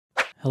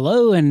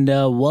Hello and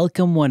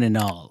welcome one and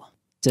all.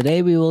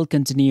 Today we will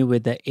continue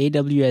with the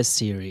AWS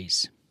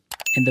series.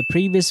 In the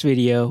previous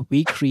video,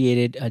 we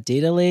created a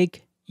data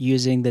lake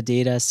using the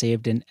data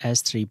saved in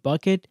S3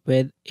 bucket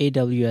with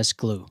AWS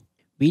Glue.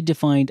 We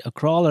defined a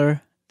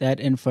crawler that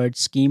inferred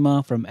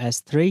schema from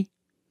S3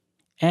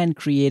 and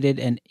created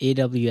an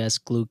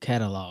AWS Glue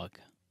catalog.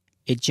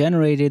 It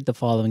generated the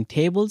following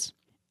tables,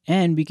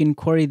 and we can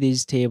query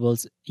these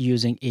tables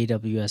using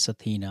AWS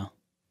Athena.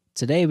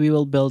 Today we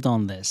will build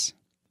on this.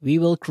 We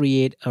will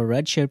create a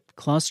Redshift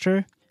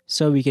cluster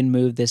so we can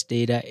move this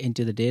data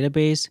into the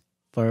database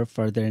for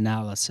further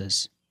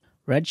analysis.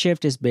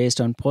 Redshift is based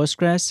on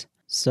Postgres,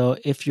 so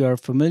if you are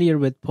familiar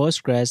with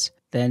Postgres,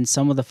 then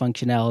some of the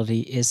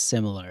functionality is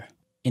similar.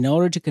 In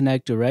order to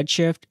connect to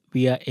Redshift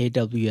via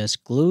AWS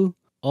Glue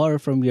or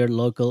from your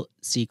local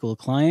SQL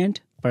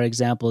client, for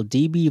example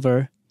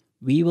DBeaver,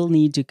 we will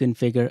need to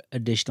configure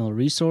additional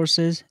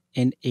resources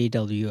in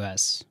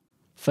AWS.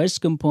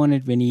 First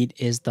component we need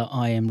is the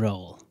IAM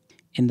role.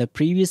 In the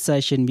previous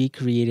session, we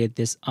created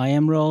this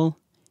IAM role,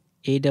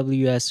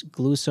 AWS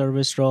Glue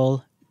Service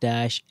role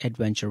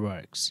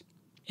 -AdventureWorks.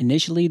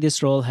 Initially,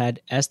 this role had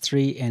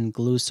S3 and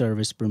Glue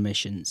Service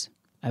permissions.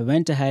 I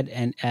went ahead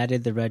and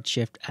added the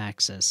Redshift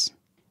access.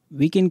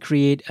 We can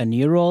create a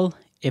new role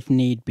if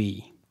need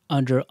be.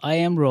 Under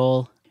IAM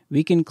role,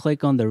 we can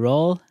click on the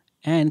role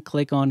and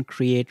click on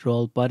Create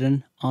Role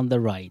button on the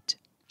right.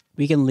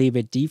 We can leave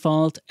it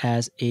default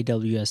as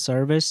AWS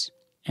Service,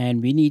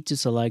 and we need to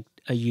select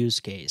a use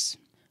case.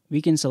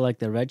 We can select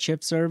the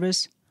Redshift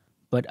service,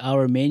 but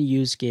our main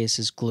use case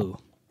is Glue.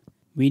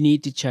 We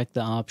need to check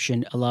the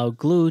option Allow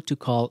Glue to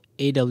call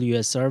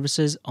AWS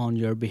services on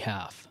your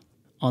behalf.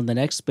 On the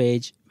next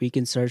page, we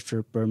can search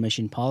for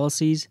permission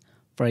policies,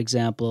 for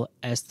example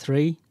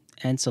S3,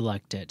 and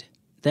select it.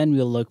 Then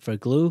we'll look for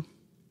Glue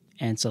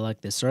and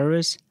select the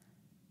service,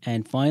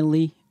 and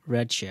finally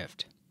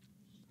Redshift.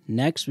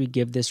 Next, we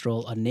give this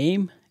role a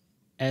name,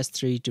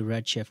 S3 to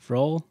Redshift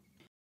role.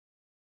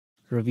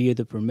 Review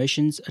the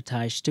permissions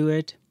attached to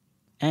it,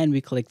 and we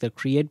click the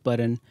Create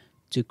button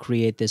to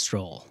create this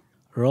role.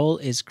 Role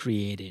is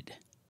created.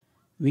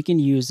 We can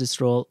use this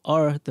role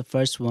or the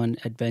first one,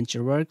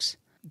 AdventureWorks.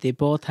 They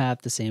both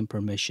have the same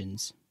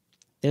permissions.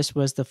 This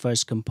was the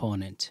first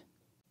component.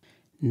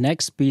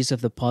 Next piece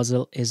of the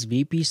puzzle is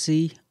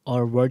VPC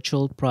or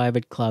Virtual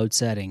Private Cloud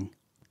setting.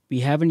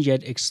 We haven't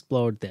yet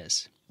explored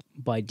this.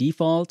 By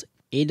default,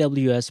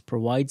 AWS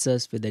provides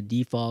us with a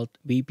default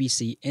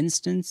VPC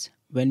instance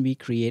when we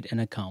create an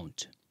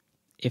account.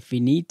 If we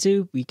need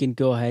to, we can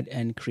go ahead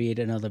and create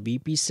another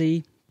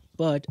VPC,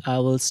 but I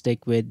will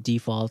stick with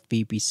default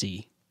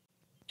VPC.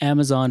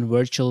 Amazon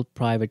Virtual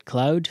Private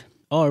Cloud,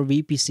 or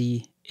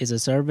VPC, is a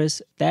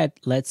service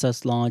that lets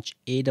us launch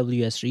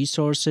AWS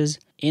resources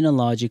in a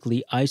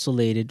logically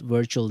isolated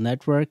virtual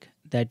network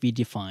that we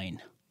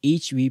define.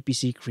 Each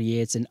VPC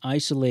creates an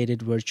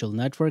isolated virtual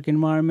network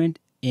environment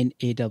in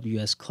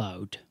AWS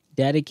Cloud,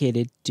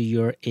 dedicated to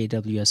your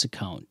AWS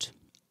account.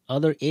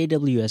 Other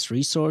AWS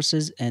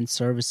resources and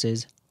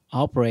services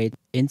operate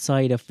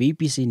inside of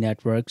VPC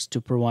networks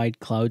to provide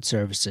cloud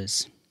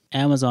services.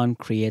 Amazon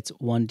creates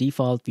one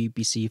default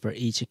VPC for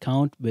each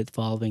account with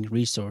following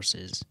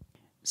resources: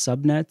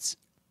 subnets,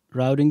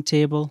 routing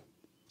table,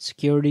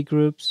 security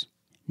groups,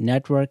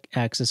 network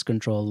access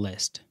control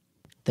list.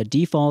 The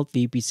default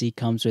VPC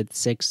comes with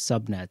 6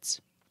 subnets.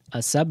 A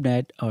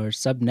subnet or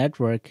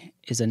subnetwork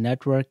is a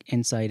network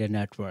inside a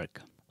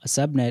network. A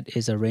subnet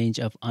is a range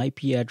of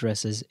IP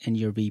addresses in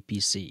your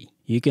VPC.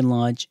 You can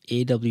launch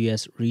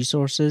AWS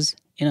resources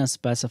in a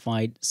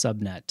specified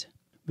subnet.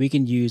 We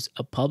can use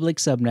a public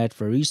subnet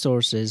for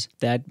resources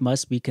that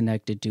must be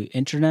connected to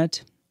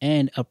internet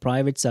and a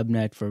private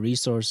subnet for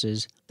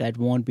resources that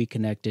won't be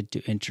connected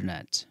to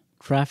internet.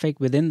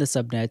 Traffic within the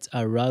subnets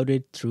are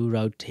routed through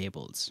route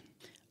tables.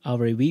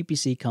 Our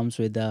VPC comes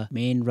with a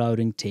main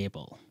routing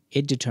table.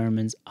 It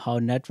determines how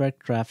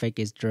network traffic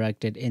is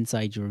directed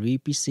inside your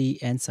VPC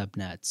and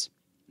subnets.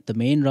 The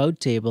main route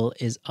table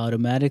is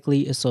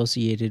automatically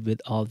associated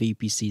with all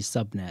VPC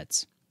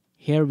subnets.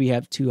 Here we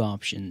have 2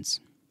 options.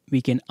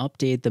 We can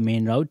update the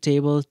main route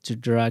table to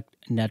direct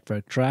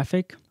network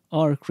traffic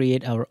or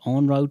create our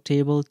own route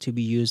table to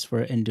be used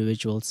for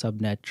individual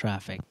subnet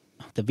traffic.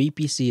 The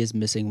VPC is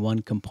missing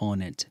one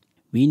component.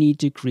 We need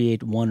to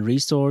create one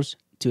resource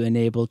to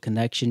enable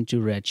connection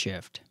to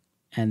Redshift,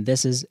 and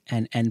this is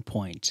an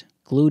endpoint.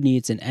 Glue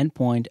needs an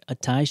endpoint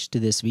attached to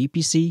this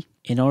VPC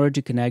in order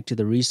to connect to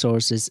the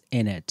resources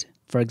in it.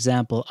 For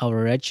example,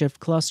 our Redshift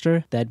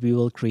cluster that we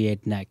will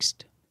create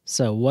next.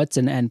 So what's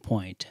an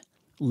endpoint?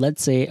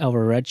 Let's say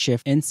our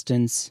Redshift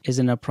instance is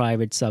in a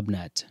private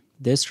subnet.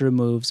 This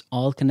removes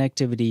all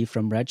connectivity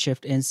from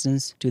Redshift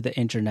instance to the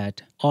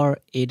internet or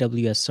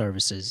AWS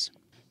services.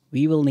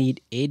 We will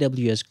need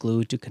AWS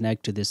Glue to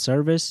connect to this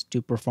service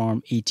to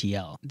perform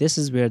ETL. This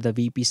is where the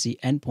VPC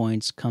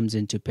endpoints comes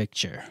into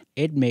picture.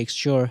 It makes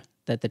sure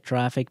that the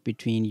traffic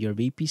between your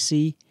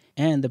VPC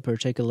and the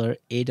particular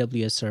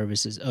AWS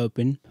service is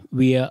open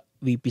via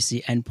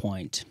VPC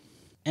endpoint.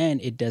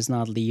 and it does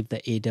not leave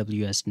the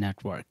AWS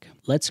network.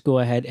 Let's go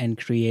ahead and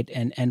create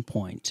an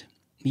endpoint.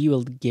 We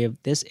will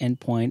give this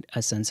endpoint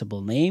a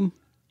sensible name,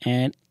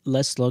 and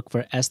let's look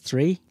for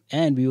S3,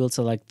 and we will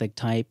select the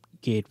type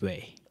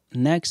gateway.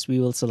 Next, we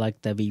will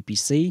select the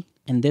VPC.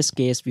 In this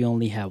case, we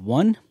only have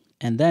one,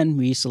 and then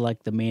we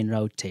select the main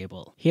route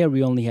table. Here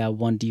we only have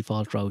one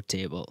default route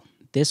table.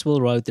 This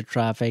will route the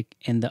traffic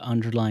in the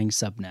underlying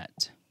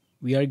subnet.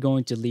 We are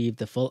going to leave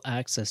the full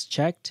access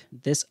checked.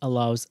 This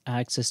allows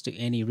access to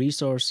any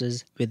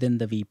resources within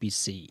the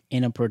VPC.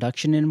 In a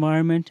production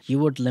environment, you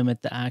would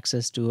limit the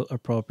access to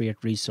appropriate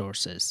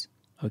resources.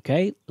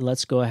 Okay,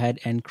 let's go ahead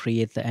and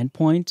create the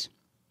endpoint.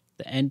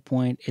 The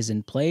endpoint is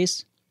in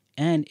place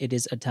and it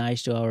is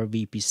attached to our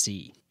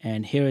VPC.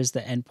 And here is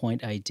the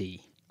endpoint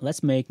ID.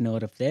 Let's make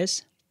note of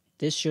this.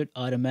 This should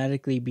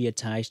automatically be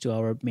attached to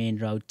our main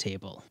route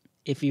table.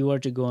 If you were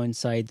to go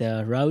inside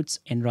the routes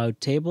and route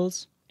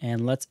tables,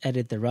 and let's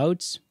edit the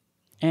routes,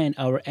 and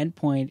our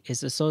endpoint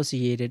is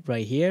associated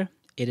right here.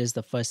 It is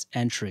the first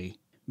entry.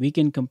 We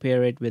can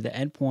compare it with the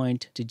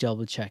endpoint to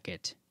double check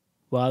it.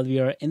 While we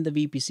are in the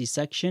VPC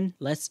section,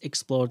 let's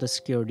explore the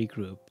security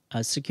group.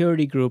 A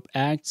security group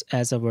acts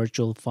as a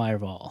virtual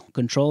firewall,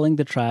 controlling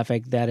the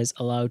traffic that is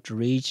allowed to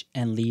reach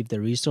and leave the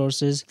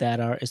resources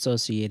that are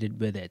associated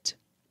with it.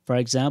 For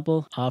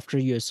example, after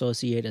you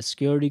associate a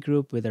security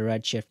group with a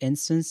Redshift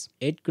instance,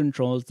 it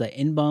controls the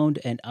inbound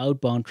and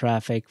outbound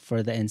traffic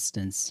for the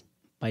instance.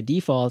 By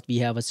default, we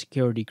have a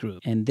security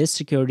group, and this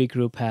security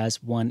group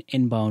has one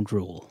inbound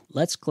rule.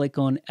 Let's click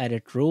on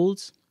Edit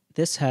Rules.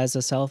 This has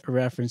a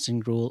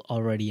self-referencing rule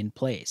already in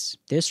place.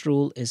 This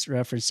rule is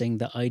referencing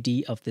the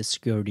ID of the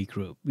security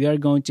group. We are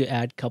going to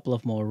add a couple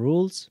of more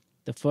rules.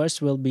 The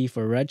first will be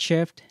for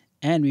Redshift,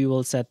 and we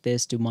will set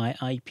this to my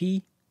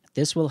IP.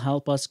 This will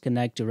help us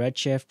connect to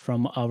Redshift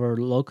from our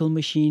local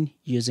machine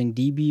using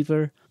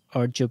DBeaver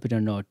or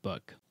Jupyter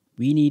Notebook.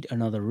 We need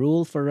another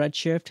rule for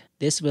Redshift.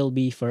 This will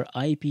be for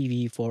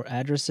IPv4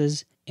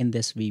 addresses in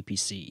this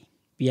VPC.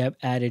 We have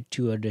added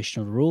two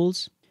additional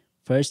rules.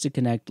 First, to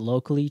connect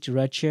locally to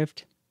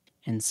Redshift,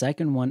 and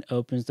second one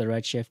opens the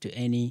Redshift to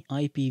any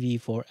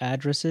IPv4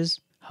 addresses.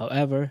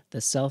 However,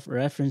 the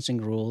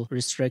self-referencing rule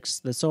restricts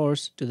the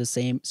source to the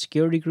same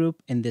security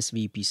group in this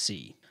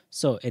VPC.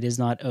 So it is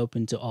not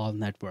open to all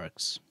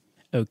networks.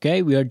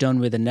 Okay, we are done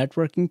with the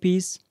networking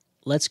piece.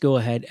 Let's go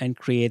ahead and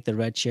create the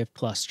Redshift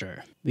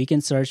cluster. We can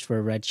search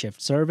for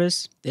Redshift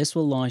service. This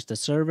will launch the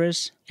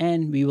service,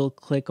 and we will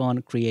click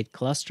on Create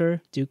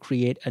Cluster to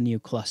create a new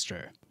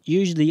cluster.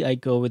 Usually I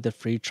go with the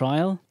free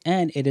trial,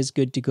 and it is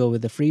good to go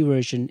with the free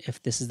version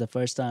if this is the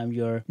first time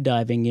you're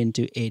diving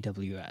into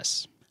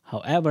AWS.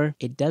 However,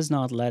 it does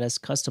not let us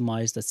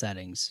customize the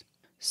settings.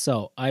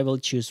 So I will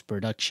choose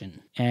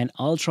production, and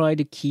I'll try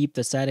to keep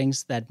the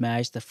settings that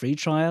match the free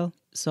trial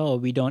so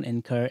we don't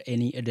incur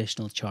any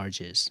additional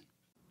charges.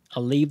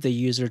 I'll leave the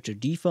user to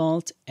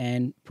default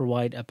and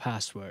provide a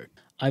password.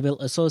 I will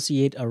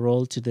associate a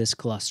role to this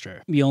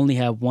cluster. We only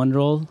have one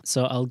role,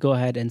 so I'll go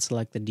ahead and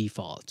select the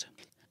default.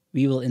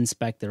 We will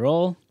inspect the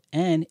role,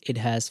 and it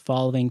has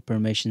following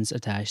permissions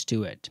attached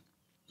to it.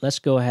 Let's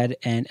go ahead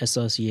and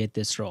associate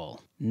this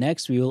role.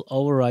 Next, we will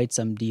override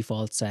some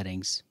default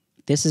settings.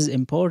 This is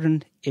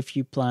important if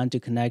you plan to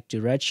connect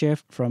to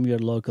Redshift from your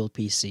local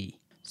PC.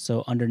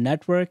 So under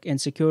Network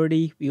and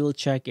Security, we will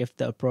check if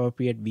the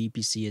appropriate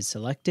VPC is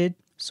selected.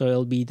 So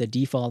it'll be the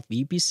default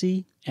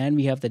VPC, and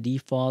we have the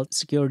default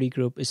security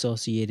group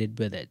associated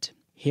with it.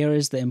 Here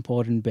is the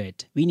important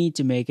bit. We need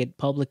to make it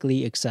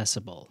publicly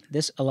accessible.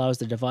 This allows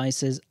the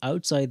devices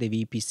outside the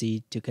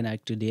VPC to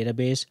connect to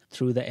database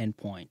through the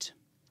endpoint.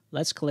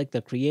 Let's click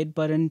the Create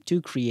button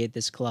to create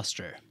this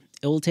cluster.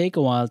 It will take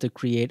a while to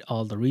create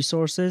all the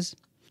resources,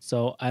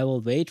 so I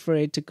will wait for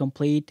it to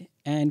complete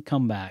and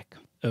come back.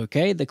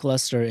 Okay, the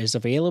cluster is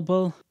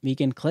available. We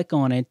can click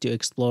on it to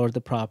explore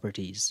the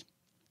properties.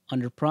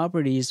 Under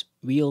Properties,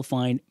 we'll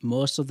find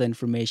most of the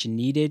information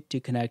needed to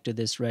connect to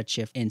this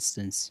Redshift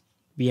instance.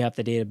 We have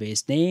the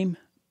database name,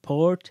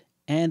 port,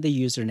 and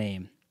the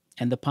username.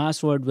 And the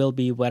password will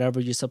be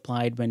whatever you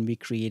supplied when we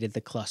created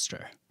the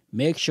cluster.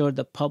 Make sure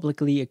the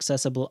publicly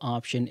accessible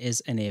option is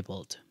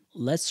enabled.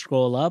 Let's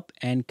scroll up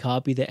and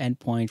copy the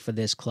endpoint for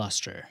this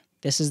cluster.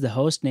 This is the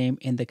host name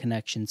in the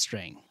connection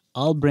string.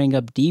 I'll bring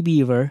up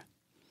DBeaver,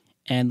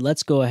 and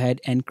let's go ahead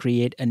and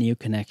create a new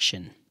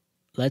connection.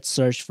 Let's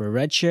search for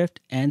Redshift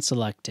and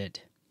select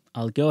it.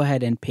 I'll go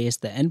ahead and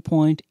paste the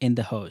endpoint in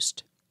the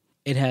host.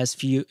 It has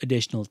few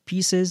additional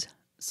pieces,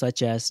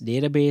 such as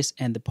database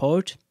and the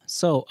port,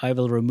 so I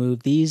will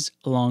remove these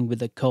along with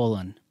the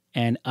colon,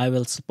 and I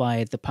will supply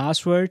it the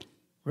password.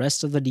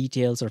 Rest of the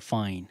details are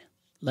fine.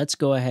 Let's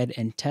go ahead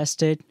and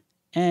test it,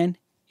 and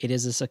it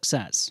is a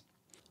success.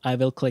 I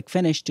will click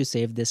Finish to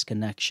save this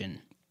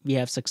connection. We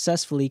have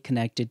successfully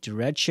connected to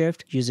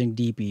Redshift using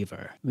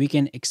DBeaver. We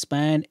can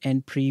expand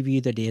and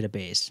preview the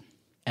database.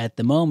 At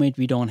the moment,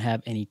 we don't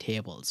have any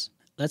tables.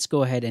 Let's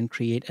go ahead and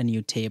create a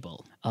new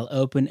table. I'll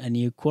open a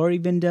new query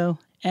window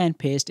and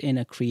paste in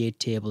a create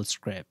table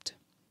script.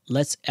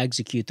 Let's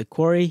execute the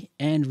query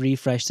and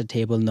refresh the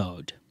table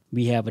node.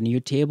 we have a new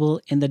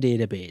table in the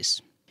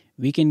database.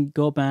 We can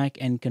go back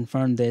and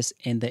confirm this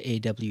in the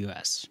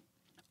AWS.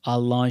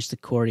 I'll launch the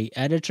query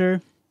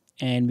editor,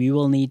 and we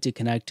will need to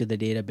connect to the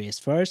database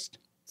first.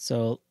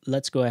 So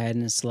let's go ahead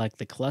and select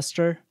the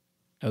cluster.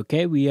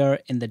 Okay, we are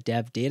in the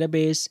dev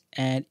database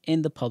and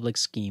in the public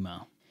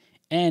schema.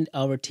 And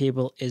our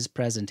table is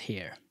present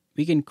here.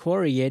 We can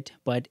query it,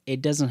 but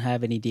it doesn't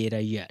have any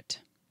data yet.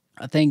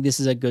 I think this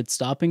is a good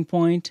stopping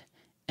point,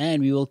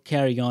 and we will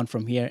carry on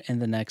from here in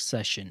the next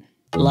session.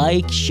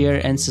 Like,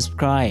 share, and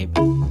subscribe.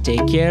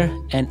 Take care,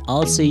 and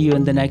I'll see you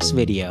in the next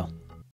video.